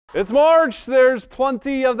It's March. There's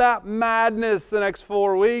plenty of that madness the next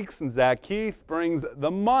 4 weeks, and Zach Keith brings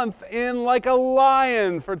the month in like a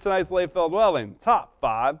lion for tonight's Layfeld Welding Top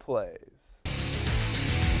 5 Plays.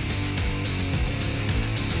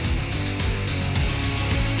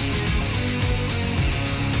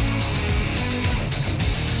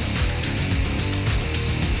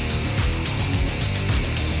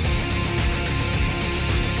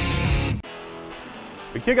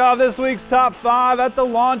 We kick off this week's Top 5 at the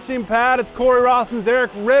launching pad. It's Corey Rawson's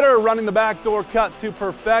Eric Ritter running the backdoor cut to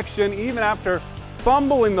perfection. Even after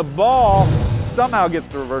fumbling the ball, somehow gets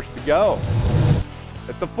the reverse to go.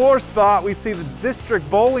 At the 4th spot, we see the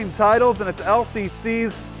district bowling titles, and it's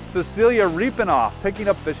LCC's Cecilia Riepenoff picking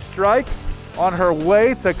up the strike on her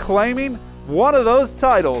way to claiming one of those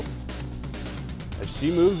titles as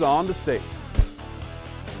she moves on to state.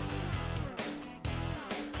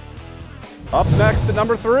 Up next at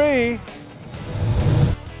number 3,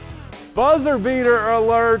 buzzer beater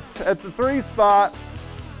alert at the 3 spot.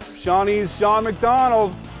 Shawnee's Sean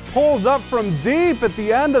McDonald pulls up from deep at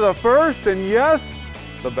the end of the 1st, and yes,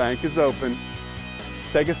 the bank is open.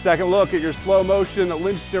 Take a second look at your slow motion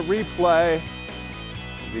Lynchjet replay.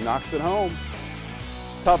 He knocks it home.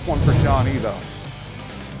 Tough one for Shawnee though.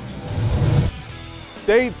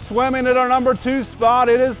 State swimming at our number 2 spot.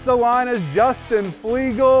 It is Salina's Justin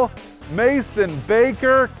Flegel, Mason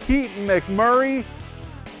Baker, Keaton McMurray,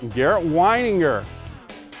 and Garrett Weininger.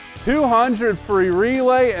 200 free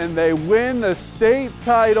relay, and they win the state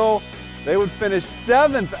title. They would finish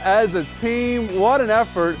 7th as a team. What an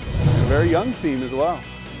effort. A very young team as well.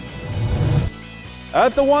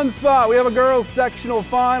 At the 1 spot, we have a girls sectional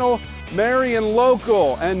final. Marion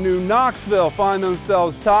Local and New Knoxville find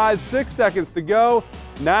themselves tied. 6 seconds to go.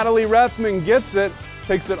 Natalie Rethman gets it.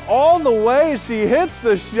 Takes it all the way, she hits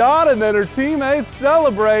the shot, and then her teammates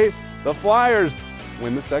celebrate. The Flyers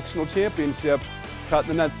win the sectional championship, cut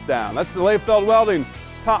the nets down. That's the Layfeld Welding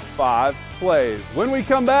Top 5 Plays. When we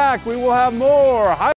come back, we will have more